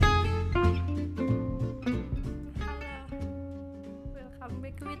welcome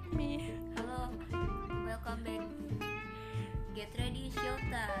back with me. Halo, welcome back. Get ready,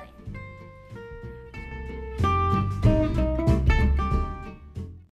 showtime.